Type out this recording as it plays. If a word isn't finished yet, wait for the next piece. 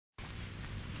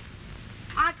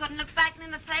I couldn't look Bacon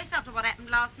in the face after what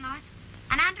happened last night.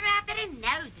 And under our very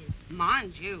noses.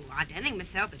 Mind you, I don't think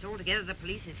myself it's altogether the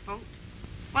police's fault.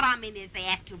 What I mean is they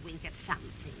have to wink at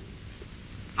some things.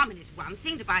 I mean, it's one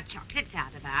thing to buy chocolates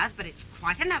out of ours, but it's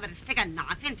quite another to stick a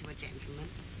knife into a gentleman.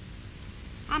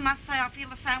 I must say I feel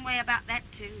the same way about that,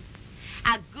 too.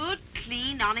 A good,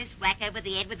 clean, honest whack over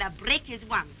the head with a brick is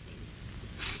one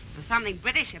thing. There's something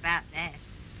British about that.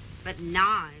 But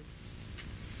knives...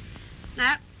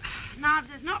 No, knives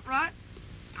is not right.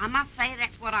 I must say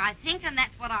that's what I think and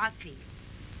that's what I feel.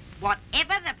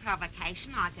 Whatever the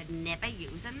provocation, I could never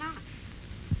use a knife.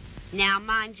 Now,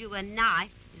 mind you, a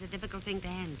knife is a difficult thing to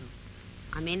handle.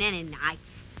 I mean, any knife.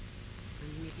 I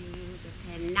mean, if you use a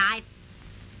penknife,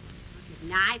 a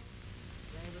knife,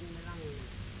 they wouldn't belong in it.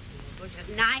 A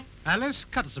butcher's knife. Alice,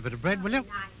 cut us a bit of bread, will you?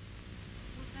 Knife.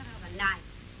 What's that other knife?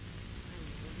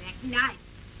 A exact knife.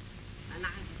 A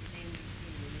knife is the same thing.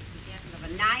 Be careful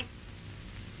of a knife.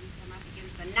 You come up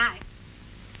against a knife.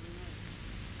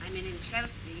 I mean, in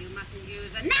Chelsea, you mustn't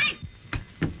use a knife!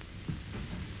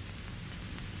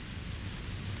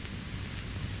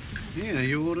 Yeah,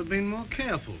 you ought to have been more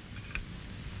careful.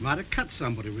 Might have cut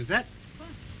somebody with that.